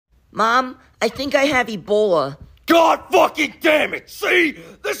Mom, I think I have Ebola. God fucking damn it! See?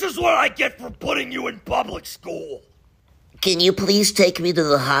 This is what I get for putting you in public school. Can you please take me to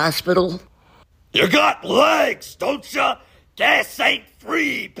the hospital? You got legs, don't ya? Gas ain't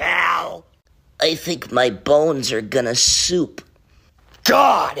free, pal. I think my bones are gonna soup.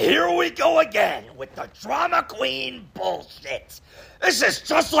 God, here we go again with the drama queen bullshit. This is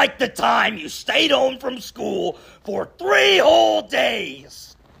just like the time you stayed home from school for 3 whole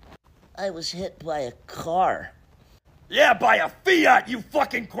days. I was hit by a car. Yeah, by a Fiat, you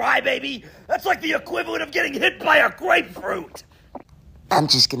fucking crybaby. That's like the equivalent of getting hit by a grapefruit. I'm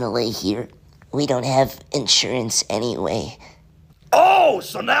just gonna lay here. We don't have insurance anyway. Oh,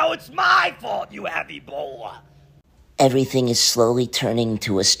 so now it's my fault you have Ebola. Everything is slowly turning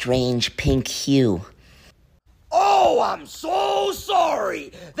to a strange pink hue. Oh, I'm so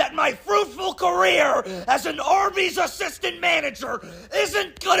sorry that my fruitful career as an Arby's assistant manager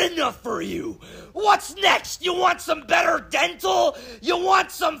isn't good enough for you. What's next? You want some better dental? You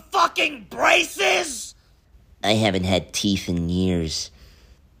want some fucking braces? I haven't had teeth in years.